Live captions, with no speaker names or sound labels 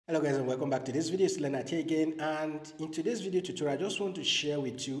Hello guys and welcome back to this video. It's Leonard here again, and in today's video tutorial I just want to share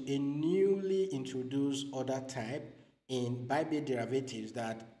with you a newly introduced order type in Bybit derivatives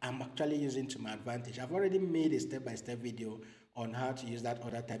that I'm actually using to my advantage. I've already made a step-by-step video on how to use that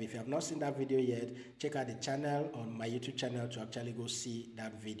order type. If you have not seen that video yet, check out the channel on my YouTube channel to actually go see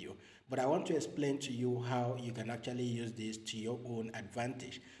that video. But I want to explain to you how you can actually use this to your own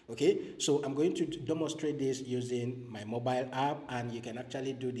advantage. Okay, so I'm going to demonstrate this using my mobile app, and you can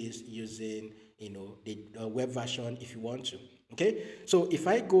actually do this using the web version if you want to. Okay, so if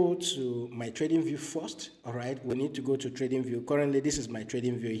I go to my trading view first, all right, we need to go to trading view. Currently this is my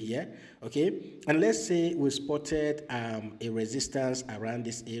trading view here. Okay, and let's say we spotted a resistance around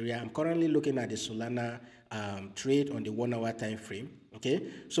this area. I'm currently looking at the Solana trade on the 1 hour time frame. Okay,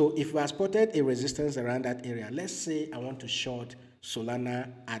 so if we have spotted a resistance around that area, let's say I want to short Solana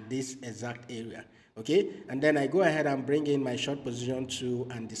at this exact area. Okay, and then I go ahead and bring in my short position to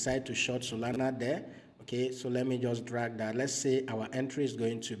and decide to short Solana there. Okay, so let me just drag that. Let's say our entry is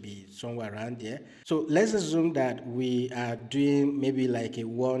going to be somewhere around there. So let's assume that we are doing maybe like a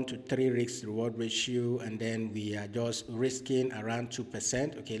 1 to 3 risk reward ratio, and then we are just risking around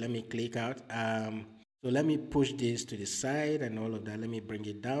 2%. Okay, let me click out. So let me push this to the side and all of that. Let me bring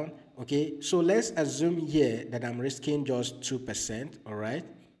it down. Okay, so let's assume here that I'm risking just 2%, all right?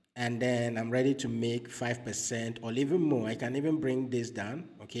 And then I'm ready to make 5% or even more. I can even bring this down,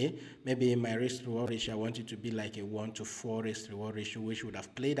 okay? Maybe my risk reward ratio, I want it to be like a 1 to 4 risk reward ratio, which would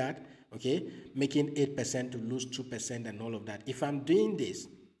have played at, okay? Making 8% to lose 2% and all of that. If I'm doing this,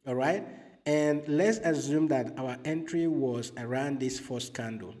 all right? And let's assume that our entry was around this first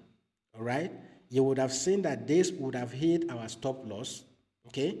candle, all right? You would have seen that this would have hit our stop loss,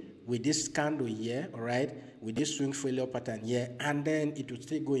 okay, with this candle here, all right, with this swing failure pattern here, and then it would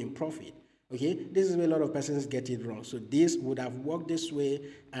still go in profit. Okay, this is where a lot of persons get it wrong. So this would have worked this way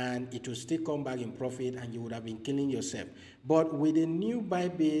and it will still come back in profit, and you would have been killing yourself. But with a new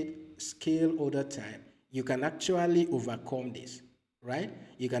Bybit scale order type, you can actually overcome this. Right?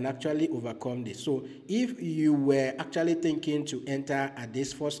 You can actually overcome this. So if you were actually thinking to enter at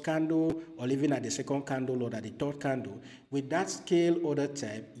this first candle, or even at the second candle, or at the third candle, with that scale order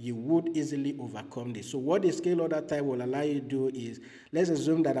type, you would easily overcome this. So what the scale order type will allow you to do is, let's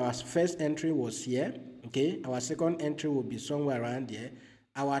assume that our first entry was here. Okay, our second entry will be somewhere around here.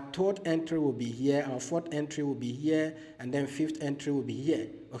 Our third entry will be here, our fourth entry will be here, and then fifth entry will be here.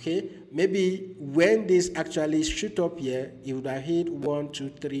 Okay, maybe when this actually shoot up here, it would have hit 1, 2,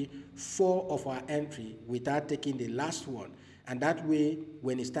 3, 4 of our entry without taking the last one. And that way,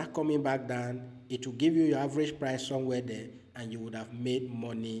 when it starts coming back down, it will give you your average price somewhere there, and you would have made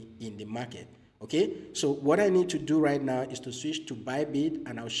money in the market. Okay, so what I need to do right now is to switch to Bybit,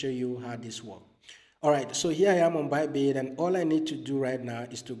 and I'll show you how this works. All right, so here I am on Bybit, and all I need to do right now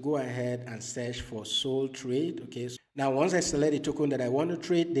is to go ahead and search for Soul Trade. Okay, so now once I select the token that I want to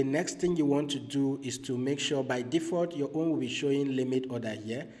trade, the next thing you want to do is to make sure by default your own will be showing limit order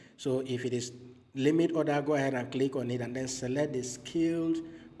here. So if it is limit order, go ahead and click on it and then select the scaled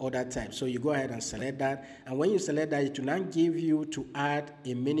order type. So you go ahead and select that, and when you select that, it will now give you to add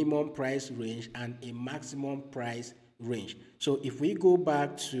a minimum price range and a maximum price range. So if we go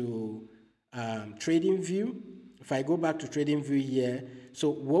back to trading view, if I go back to trading view here, so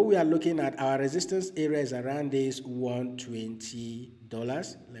what we are looking at, our resistance area is around this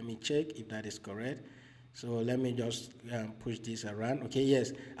 $120. Let me check if that is correct. So let me just push this around. Okay,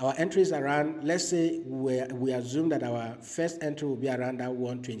 yes, our entry is around, let's say we assume that our first entry will be around that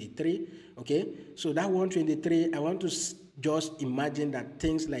 123. Okay, so that 123, I want to just imagine that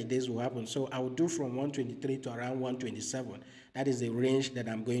things like this will happen. So I will do from 123 to around 127. That is the range that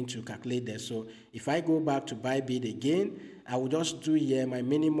I'm going to calculate there. So if I go back to Bybit again, I will just do here, my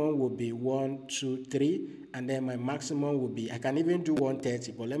minimum will be 1, 2, 3, and then my maximum will be, I can even do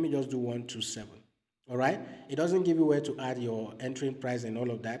 130, but let me just do 127. All right, it doesn't give you where to add your entering price and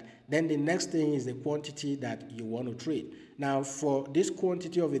all of that. Then the next thing is the quantity that you want to trade. Now for this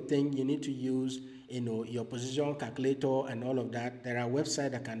quantity of a thing, you need to use your position calculator and all of that. There are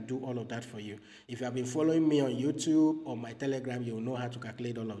websites that can do all of that for you. If you have been following me on YouTube or my Telegram, you'll know how to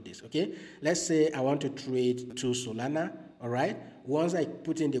calculate all of this. Okay, let's say I want to trade 2 Solana. All right, once I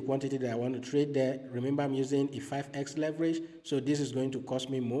put in the quantity that I want to trade there, remember I'm using a 5x leverage, so this is going to cost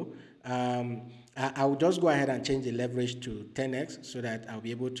me more. I will just go ahead and change the leverage to 10x so that I'll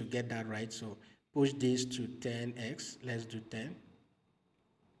be able to get that right. So push this to 10x. Let's do 10.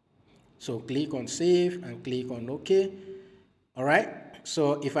 So click on save and click on OK. All right.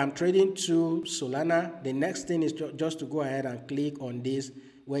 So if I'm trading to Solana, the next thing is just to go ahead and click on this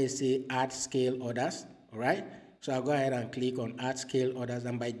where you say add scale orders. All right. So I'll go ahead and click on add scale orders,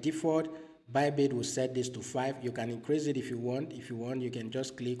 and by default Bybit will set this to 5. You can increase it if you want. If you want, you can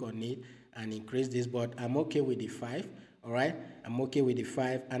just click on it and increase this, but I'm okay with the 5. All right, I'm okay with the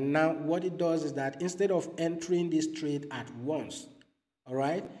 5. And now what it does is that instead of entering this trade at once, all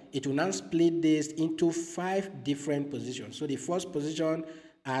right, it will now split this into 5 different positions. So the first position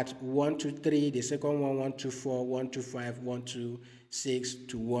at 1 2 3, the second one 1 2 4, 1 2 5, 1 2 6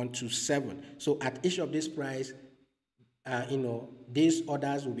 to 1 2 7. So at each of this price, these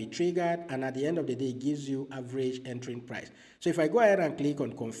orders will be triggered, and at the end of the day it gives you average entering price. So if I go ahead and click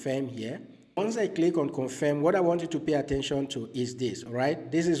on confirm here, once I click on confirm, what I want you to pay attention to is this. All right,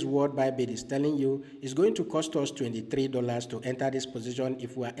 this is what Bybit is telling you. It's going to cost us $23 to enter this position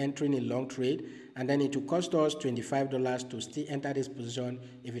if we are entering a long trade, and then it will cost us $25 to still enter this position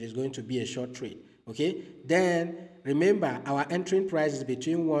if it is going to be a short trade. Okay, then remember our entering price is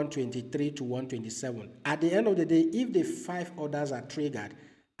between 123 to 127. At the end of the day, if the 5 orders are triggered,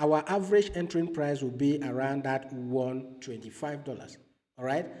 our average entering price will be around that $125. All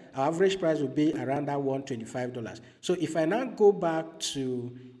right, our average price will be around that $125. So if I now go back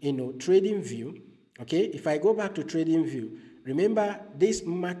to trading view, okay, if I go back to trading view, remember this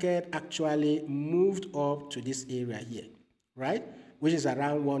market actually moved up to this area here, right, which is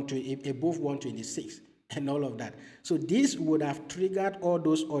around above 126 and all of that. So this would have triggered all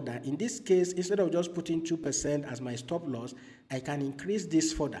those orders. In this case, instead of just putting 2% as my stop loss, I can increase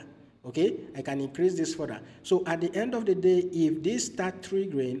this further. Okay, I can increase this further. So at the end of the day, if this start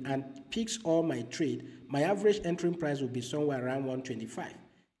triggering and picks all my trade, my average entering price will be somewhere around 125.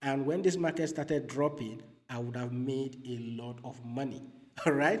 And when this market started dropping, I would have made a lot of money.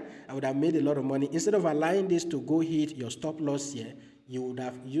 All right, I would have made a lot of money. Instead of allowing this to go hit your stop loss here, you would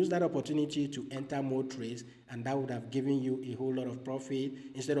have used that opportunity to enter more trades, and that would have given you a whole lot of profit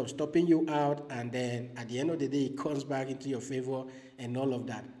instead of stopping you out, and then at the end of the day it comes back into your favor and all of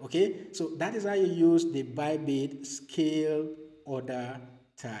that. Okay, so that is how you use the Bybit scale order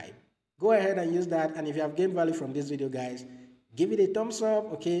type. Go ahead and use that, and if you have gained value from this video, guys, give it a thumbs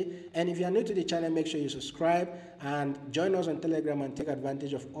up. Okay, and if you are new to the channel, make sure you subscribe and join us on Telegram and take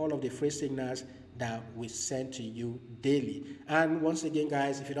advantage of all of the free signals that we send to you daily. And once again,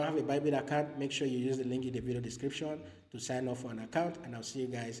 guys, if you don't have a Bybit account, make sure you use the link in the video description to sign up for an account, and I'll see you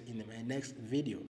guys in my next video.